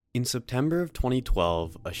In September of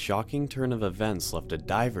 2012, a shocking turn of events left a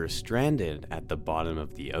diver stranded at the bottom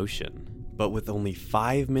of the ocean. But with only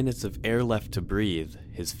 5 minutes of air left to breathe,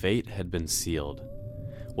 his fate had been sealed.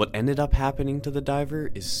 What ended up happening to the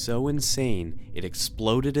diver is so insane, it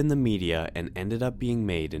exploded in the media and ended up being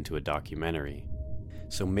made into a documentary.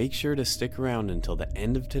 So make sure to stick around until the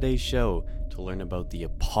end of today's show to learn about the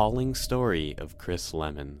appalling story of Chris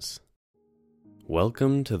Lemons.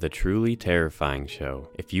 Welcome to the Truly Terrifying Show.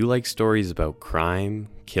 If you like stories about crime,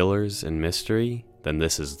 killers, and mystery, then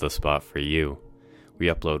this is the spot for you. We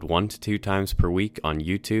upload 1 to 2 times per week on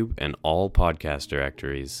YouTube and all podcast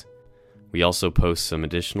directories. We also post some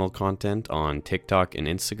additional content on TikTok and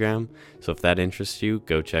Instagram, so if that interests you,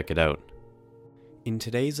 go check it out. In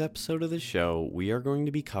today's episode of the show, we are going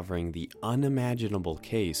to be covering the unimaginable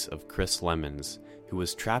case of Chris Lemons, who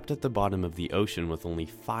was trapped at the bottom of the ocean with only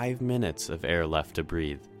 5 minutes of air left to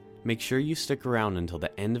breathe. Make sure you stick around until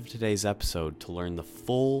the end of today's episode to learn the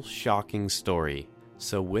full shocking story.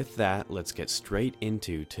 So with that, let's get straight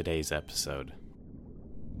into today's episode.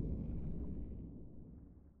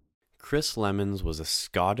 Chris Lemons was a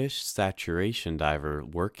Scottish saturation diver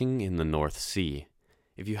working in the North Sea.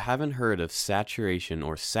 If you haven't heard of saturation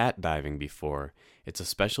or sat diving before, it's a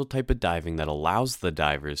special type of diving that allows the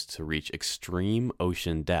divers to reach extreme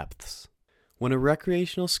ocean depths. When a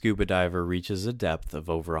recreational scuba diver reaches a depth of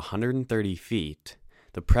over 130 feet,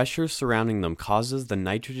 the pressure surrounding them causes the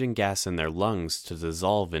nitrogen gas in their lungs to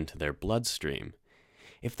dissolve into their bloodstream.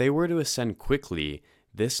 If they were to ascend quickly,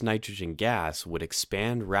 this nitrogen gas would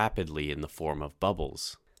expand rapidly in the form of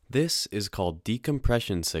bubbles. This is called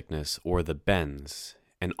decompression sickness or the bends,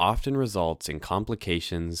 and often results in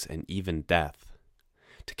complications and even death.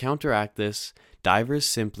 To counteract this, divers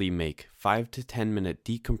simply make 5 to 10 minute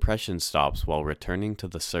decompression stops while returning to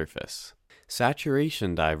the surface.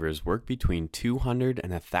 Saturation divers work between 200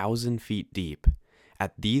 and 1,000 feet deep.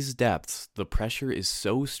 At these depths, the pressure is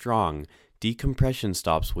so strong, decompression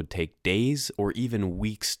stops would take days or even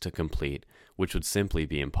weeks to complete, which would simply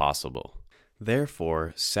be impossible.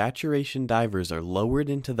 Therefore, saturation divers are lowered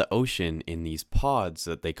into the ocean in these pods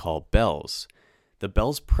that they call bells. The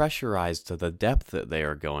bells pressurize to the depth that they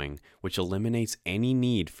are going, which eliminates any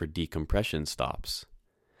need for decompression stops.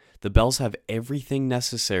 The bells have everything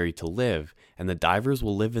necessary to live, and the divers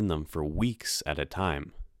will live in them for weeks at a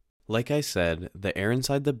time. Like I said, the air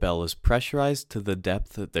inside the bell is pressurized to the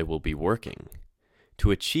depth that they will be working.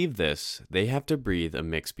 To achieve this, they have to breathe a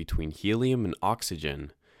mix between helium and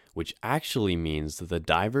oxygen, which actually means that the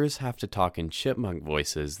divers have to talk in chipmunk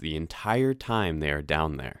voices the entire time they are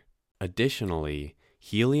down there. Additionally,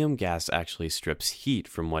 helium gas actually strips heat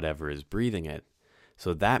from whatever is breathing it,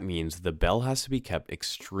 so that means the bell has to be kept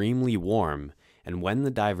extremely warm, and when the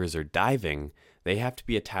divers are diving, they have to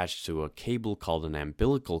be attached to a cable called an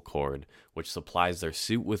umbilical cord, which supplies their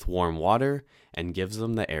suit with warm water and gives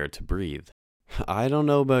them the air to breathe. I don't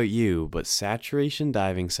know about you, but saturation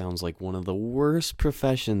diving sounds like one of the worst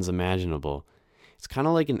professions imaginable. It's kind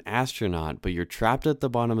of like an astronaut, but you're trapped at the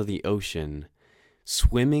bottom of the ocean,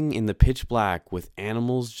 swimming in the pitch black with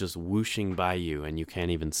animals just whooshing by you and you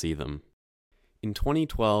can't even see them. In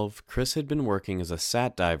 2012, Chris had been working as a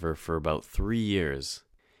sat diver for about 3 years.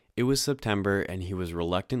 It was September and he was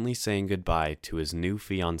reluctantly saying goodbye to his new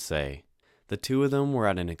fiancée. The two of them were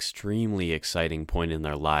at an extremely exciting point in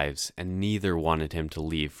their lives, and neither wanted him to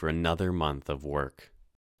leave for another month of work.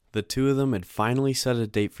 The two of them had finally set a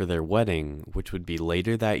date for their wedding, which would be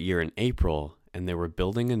later that year in April, and they were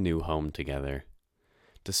building a new home together.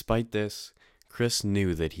 Despite this, Chris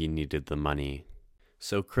knew that he needed the money.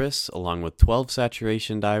 So Chris, along with 12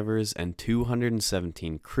 saturation divers and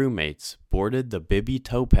 217 crewmates, boarded the Bibby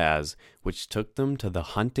Topaz, which took them to the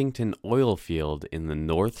Huntington oil field in the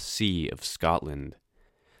North Sea of Scotland.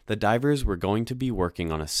 The divers were going to be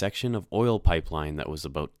working on a section of oil pipeline that was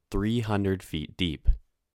about 300 feet deep.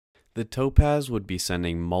 The Topaz would be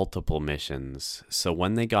sending multiple missions, so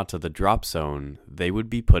when they got to the drop zone, they would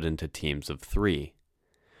be put into teams of 3.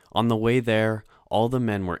 On the way there, all the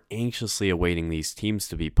men were anxiously awaiting these teams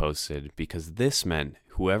to be posted because this meant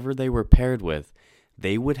whoever they were paired with,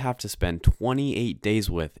 they would have to spend 28 days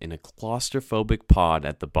with in a claustrophobic pod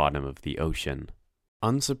at the bottom of the ocean.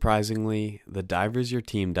 Unsurprisingly, the divers you're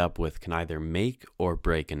teamed up with can either make or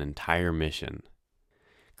break an entire mission.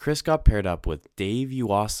 Chris got paired up with Dave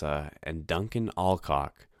Uwasa and Duncan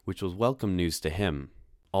Alcock, which was welcome news to him.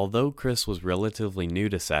 Although Chris was relatively new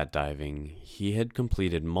to sat diving, he had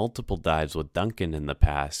completed multiple dives with Duncan in the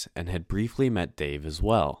past and had briefly met Dave as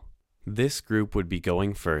well. This group would be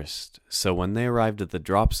going first, so when they arrived at the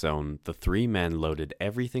drop zone, the three men loaded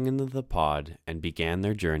everything into the pod and began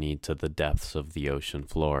their journey to the depths of the ocean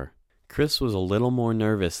floor. Chris was a little more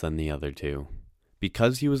nervous than the other two.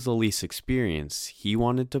 Because he was the least experienced, he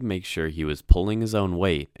wanted to make sure he was pulling his own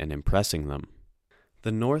weight and impressing them.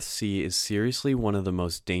 The North Sea is seriously one of the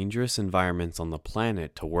most dangerous environments on the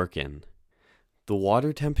planet to work in. The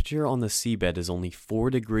water temperature on the seabed is only 4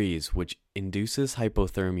 degrees, which induces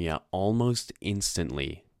hypothermia almost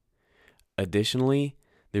instantly. Additionally,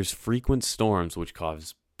 there's frequent storms which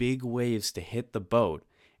cause big waves to hit the boat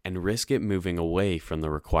and risk it moving away from the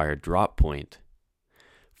required drop point.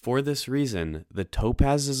 For this reason, the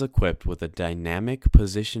Topaz is equipped with a dynamic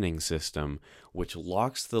positioning system which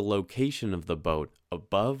locks the location of the boat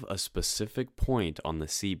above a specific point on the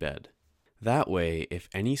seabed. That way, if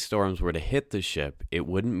any storms were to hit the ship, it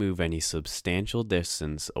wouldn't move any substantial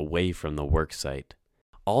distance away from the worksite.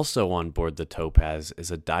 Also on board the Topaz is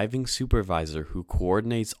a diving supervisor who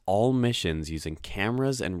coordinates all missions using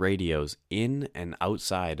cameras and radios in and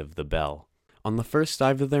outside of the Belle. On the first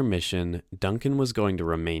dive of their mission, Duncan was going to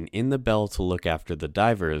remain in the Belle to look after the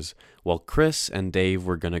divers, while Chris and Dave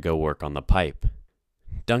were going to go work on the pipe.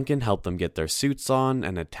 Duncan helped them get their suits on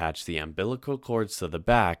and attach the umbilical cords to the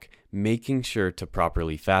back, making sure to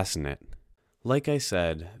properly fasten it. Like I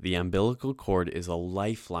said, the umbilical cord is a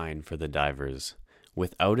lifeline for the divers.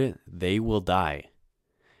 Without it, they will die.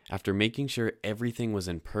 After making sure everything was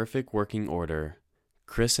in perfect working order,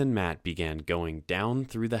 Chris and Matt began going down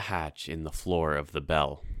through the hatch in the floor of the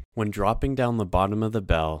Belle. When dropping down the bottom of the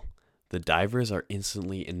Belle, the divers are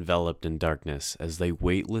instantly enveloped in darkness as they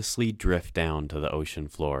weightlessly drift down to the ocean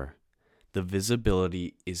floor. The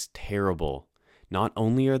visibility is terrible. Not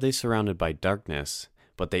only are they surrounded by darkness,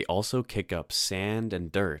 but they also kick up sand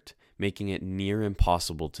and dirt, making it near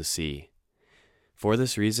impossible to see. For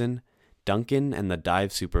this reason, Duncan and the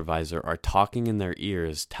dive supervisor are talking in their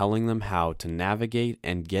ears, telling them how to navigate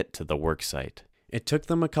and get to the worksite. It took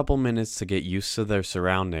them a couple minutes to get used to their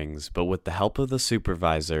surroundings, but with the help of the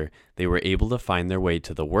supervisor, they were able to find their way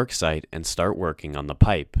to the worksite and start working on the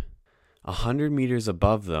pipe. 100 meters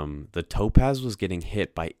above them, the Topaz was getting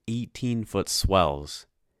hit by 18-foot swells.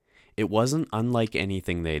 It wasn't unlike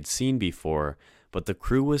anything they had seen before, but the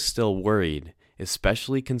crew was still worried,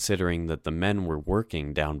 especially considering that the men were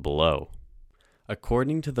working down below.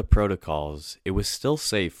 According to the protocols, it was still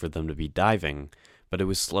safe for them to be diving, but it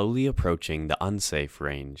was slowly approaching the unsafe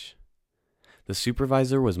range. The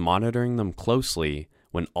supervisor was monitoring them closely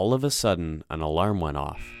when all of a sudden an alarm went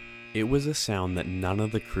off. It was a sound that none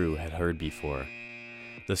of the crew had heard before.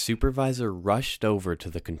 The supervisor rushed over to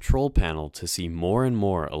the control panel to see more and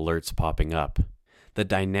more alerts popping up. The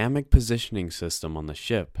dynamic positioning system on the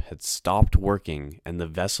ship had stopped working and the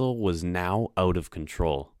vessel was now out of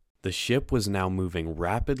control. The ship was now moving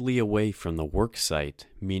rapidly away from the work site,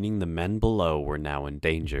 meaning the men below were now in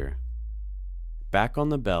danger. Back on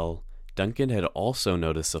the Belle, Duncan had also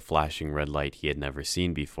noticed a flashing red light he had never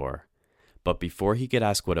seen before. But before he could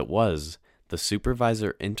ask what it was, the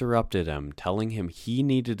supervisor interrupted him, telling him he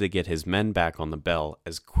needed to get his men back on the Belle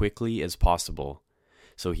as quickly as possible.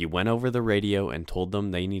 So he went over the radio and told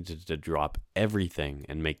them they needed to drop everything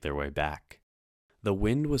and make their way back. The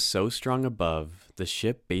wind was so strong above, the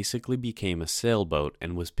ship basically became a sailboat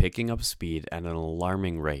and was picking up speed at an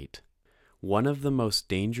alarming rate. One of the most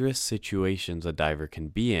dangerous situations a diver can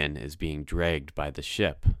be in is being dragged by the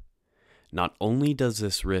ship. Not only does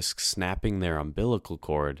this risk snapping their umbilical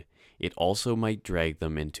cord, it also might drag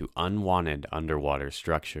them into unwanted underwater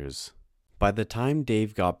structures. By the time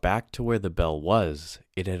Dave got back to where the Belle was,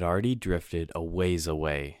 it had already drifted a ways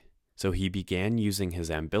away. So he began using his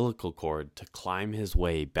umbilical cord to climb his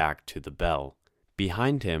way back to the Belle.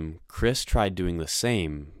 Behind him, Chris tried doing the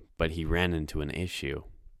same, but he ran into an issue.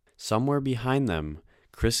 Somewhere behind them,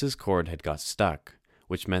 Chris's cord had got stuck,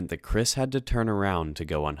 which meant that Chris had to turn around to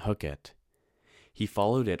go unhook it. He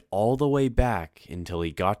followed it all the way back until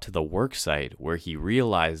he got to the worksite where he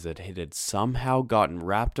realized that it had somehow gotten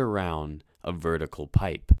wrapped around a vertical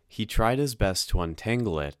pipe. He tried his best to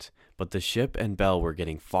untangle it, but the ship and Belle were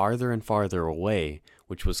getting farther and farther away,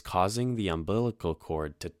 which was causing the umbilical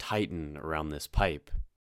cord to tighten around this pipe.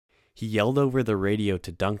 He yelled over the radio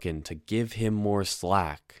to Duncan to give him more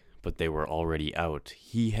slack, but they were already out.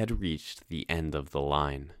 He had reached the end of the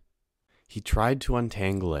line. He tried to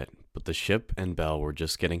untangle it, but the ship and Belle were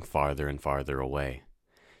just getting farther and farther away.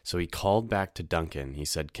 So he called back to Duncan. He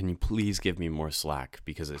said, "Can you please give me more slack,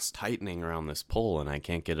 because it's tightening around this pole and I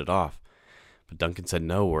can't get it off." But Duncan said,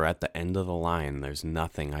 "No, we're at the end of the line. There's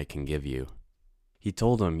nothing I can give you." He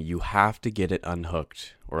told him, "You have to get it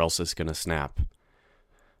unhooked, or else it's going to snap."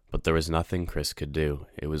 But there was nothing Chris could do.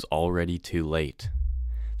 It was already too late.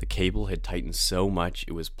 The cable had tightened so much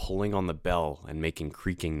it was pulling on the bell and making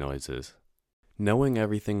creaking noises. Knowing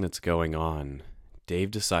everything that's going on,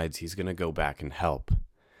 Dave decides he's going to go back and help.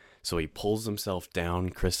 So he pulls himself down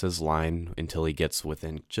Chris's line until he gets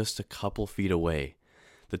within just a couple feet away.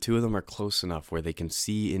 The two of them are close enough where they can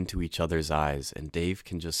see into each other's eyes, and Dave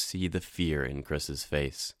can just see the fear in Chris's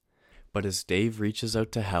face. But as Dave reaches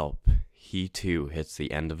out to help, he too hits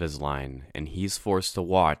the end of his line, and he's forced to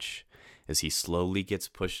watch as he slowly gets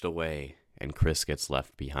pushed away and Chris gets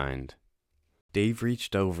left behind. Dave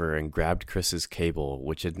reached over and grabbed Chris's cable,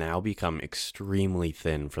 which had now become extremely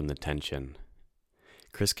thin from the tension.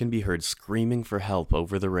 Chris can be heard screaming for help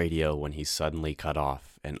over the radio when he's suddenly cut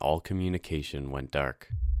off, and all communication went dark.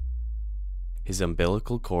 His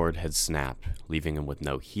umbilical cord had snapped, leaving him with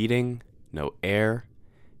no heating, no air,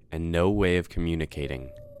 and no way of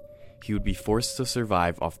communicating. He would be forced to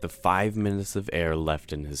survive off the 5 minutes of air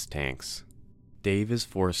left in his tanks. Dave is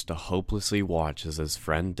forced to hopelessly watch as his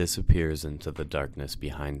friend disappears into the darkness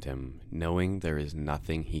behind him, knowing there is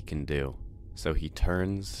nothing he can do. So he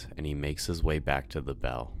turns and he makes his way back to the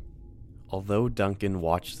bell. Although Duncan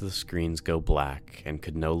watched the screens go black and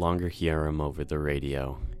could no longer hear him over the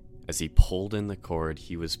radio, as he pulled in the cord,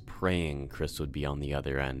 he was praying Chris would be on the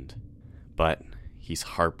other end. But he's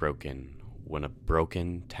heartbroken when a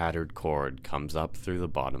broken, tattered cord comes up through the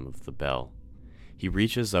bottom of the bell. He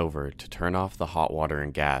reaches over to turn off the hot water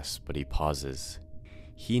and gas, but he pauses.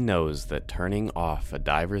 He knows that turning off a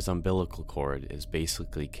diver's umbilical cord is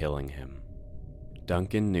basically killing him.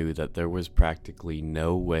 Duncan knew that there was practically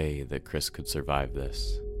no way that Chris could survive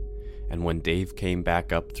this. And when Dave came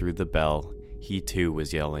back up through the bell, he too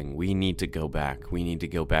was yelling, "We need to go back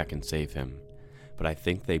and save him." But I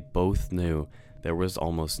think they both knew there was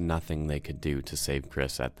almost nothing they could do to save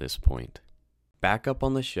Chris at this point. Back up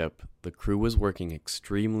on the ship, the crew was working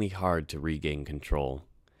extremely hard to regain control.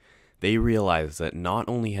 They realized that not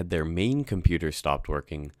only had their main computer stopped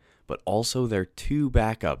working, but also their two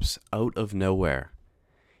backups out of nowhere.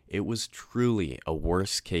 It was truly a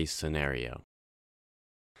worst-case scenario.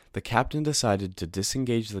 The captain decided to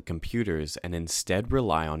disengage the computers and instead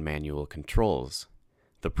rely on manual controls.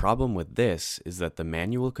 The problem with this is that the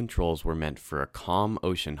manual controls were meant for a calm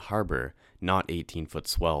ocean harbor, not 18-foot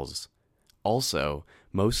swells. Also,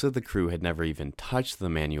 most of the crew had never even touched the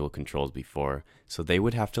manual controls before, so they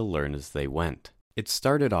would have to learn as they went. It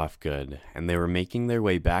started off good, and they were making their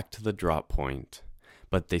way back to the drop point,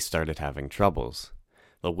 but they started having troubles.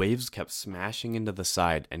 The waves kept smashing into the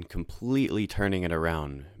side and completely turning it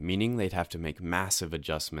around, meaning they'd have to make massive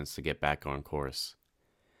adjustments to get back on course.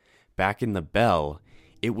 Back in the bell,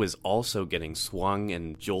 it was also getting swung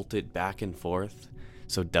and jolted back and forth,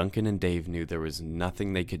 so Duncan and Dave knew there was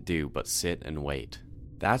nothing they could do but sit and wait.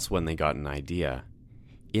 That's when they got an idea.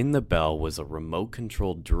 In the bell was a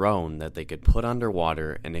remote-controlled drone that they could put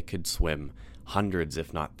underwater, and it could swim hundreds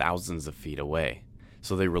if not thousands of feet away.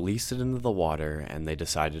 So they released it into the water, and they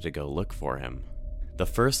decided to go look for him. The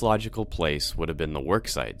first logical place would have been the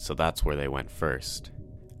worksite, so that's where they went first.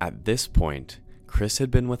 At this point, Chris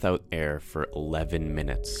had been without air for 11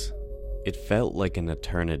 minutes. It felt like an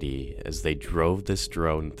eternity as they drove this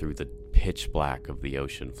drone through the pitch black of the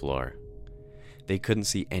ocean floor. They couldn't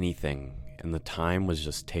see anything, and the time was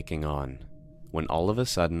just ticking on, when all of a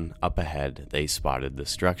sudden, up ahead, they spotted the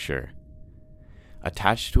structure.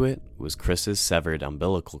 Attached to it was Chris's severed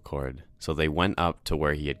umbilical cord, so they went up to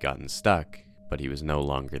where he had gotten stuck, but he was no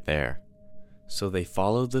longer there. So they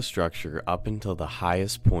followed the structure up until the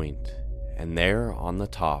highest point, and there on the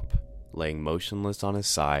top, laying motionless on his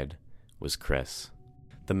side, was Chris.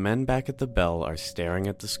 The men back at the bell are staring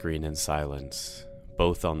at the screen in silence,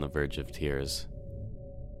 both on the verge of tears.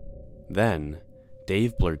 Then,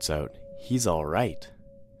 Dave blurts out, "He's all right."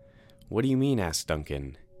 "What do you mean?" asked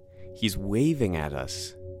Duncan. "He's waving at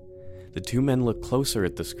us." The two men look closer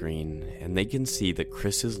at the screen, and they can see that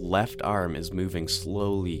Chris's left arm is moving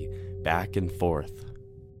slowly back and forth.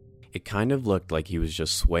 It kind of looked like he was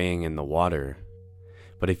just swaying in the water.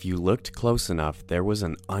 But if you looked close enough, there was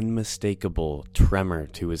an unmistakable tremor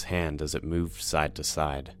to his hand as it moved side to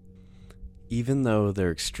side. Even though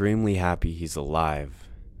they're extremely happy he's alive,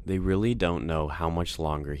 they really don't know how much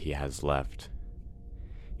longer he has left.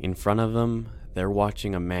 In front of them, they're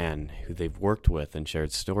watching a man who they've worked with and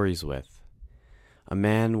shared stories with. A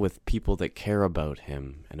man with people that care about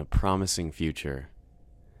him and a promising future.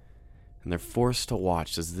 And they're forced to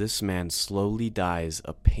watch as this man slowly dies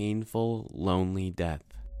a painful, lonely death.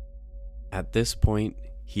 At this point,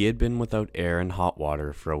 he had been without air and hot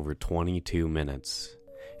water for over 22 minutes,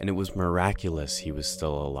 and it was miraculous he was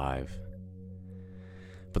still alive.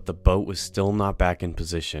 But the boat was still not back in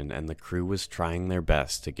position, and the crew was trying their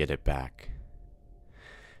best to get it back.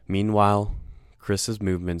 Meanwhile, Chris's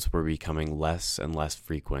movements were becoming less and less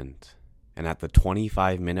frequent, and at the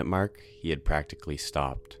 25-minute mark, he had practically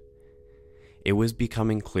stopped. It was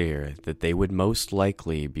becoming clear that they would most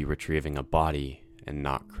likely be retrieving a body and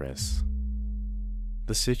not Chris.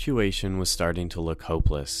 The situation was starting to look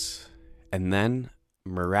hopeless, and then,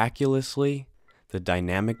 miraculously, the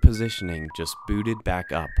dynamic positioning just booted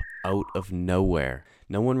back up out of nowhere.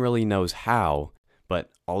 No one really knows how, but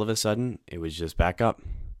all of a sudden, it was just back up.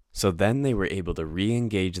 So then they were able to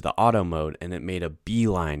re-engage the auto mode, and it made a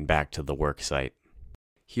beeline back to the work site.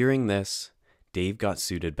 Hearing this, Dave got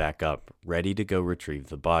suited back up, ready to go retrieve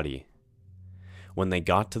the body. When they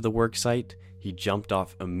got to the work site, he jumped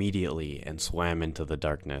off immediately and swam into the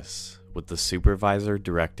darkness, with the supervisor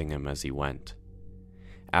directing him as he went.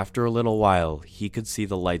 After a little while, he could see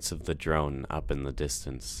the lights of the drone up in the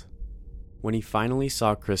distance. When he finally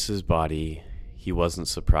saw Chris's body, he wasn't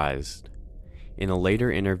surprised. In a later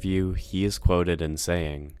interview, he is quoted in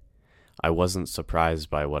saying, "I wasn't surprised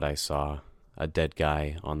by what I saw, a dead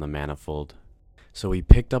guy on the manifold." So he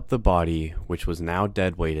picked up the body, which was now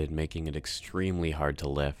dead-weighted, making it extremely hard to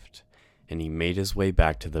lift, and he made his way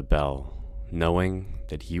back to the bell, knowing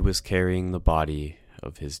that he was carrying the body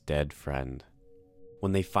of his dead friend.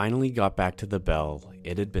 When they finally got back to the bell,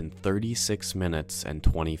 it had been 36 minutes and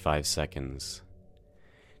 25 seconds.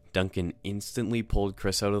 Duncan instantly pulled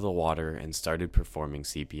Chris out of the water and started performing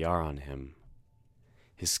CPR on him.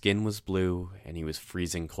 His skin was blue and he was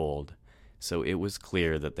freezing cold, so it was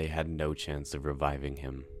clear that they had no chance of reviving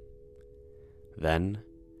him. Then,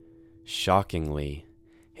 shockingly,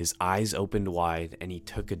 his eyes opened wide and he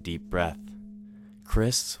took a deep breath.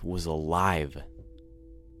 Chris was alive.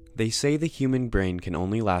 They say the human brain can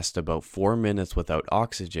only last about 4 minutes without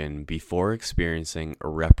oxygen before experiencing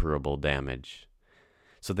irreparable damage.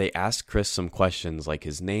 So they asked Chris some questions like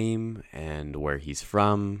his name and where he's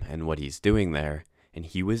from and what he's doing there, and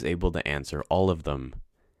he was able to answer all of them.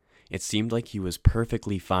 It seemed like he was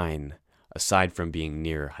perfectly fine, aside from being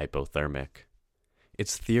near hypothermic.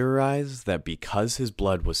 It's theorized that because his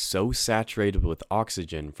blood was so saturated with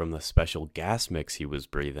oxygen from the special gas mix he was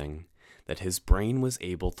breathing, that his brain was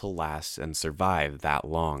able to last and survive that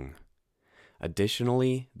long.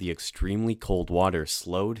 Additionally, the extremely cold water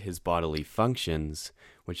slowed his bodily functions,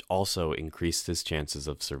 which also increased his chances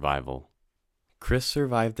of survival. Chris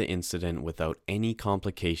survived the incident without any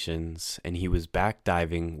complications, and he was back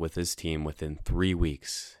diving with his team within 3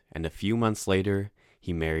 weeks, and a few months later,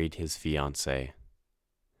 he married his fiancée.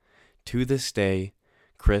 To this day,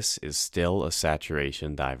 Chris is still a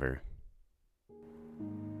saturation diver.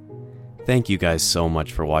 Thank you guys so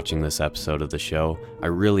much for watching this episode of the show. I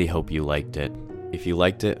really hope you liked it. If you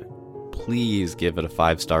liked it, please give it a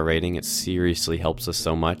 5-star rating. It seriously helps us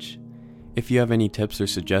so much. If you have any tips or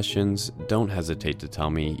suggestions, don't hesitate to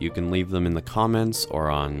tell me. You can leave them in the comments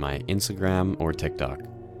or on my Instagram or TikTok.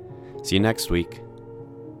 See you next week.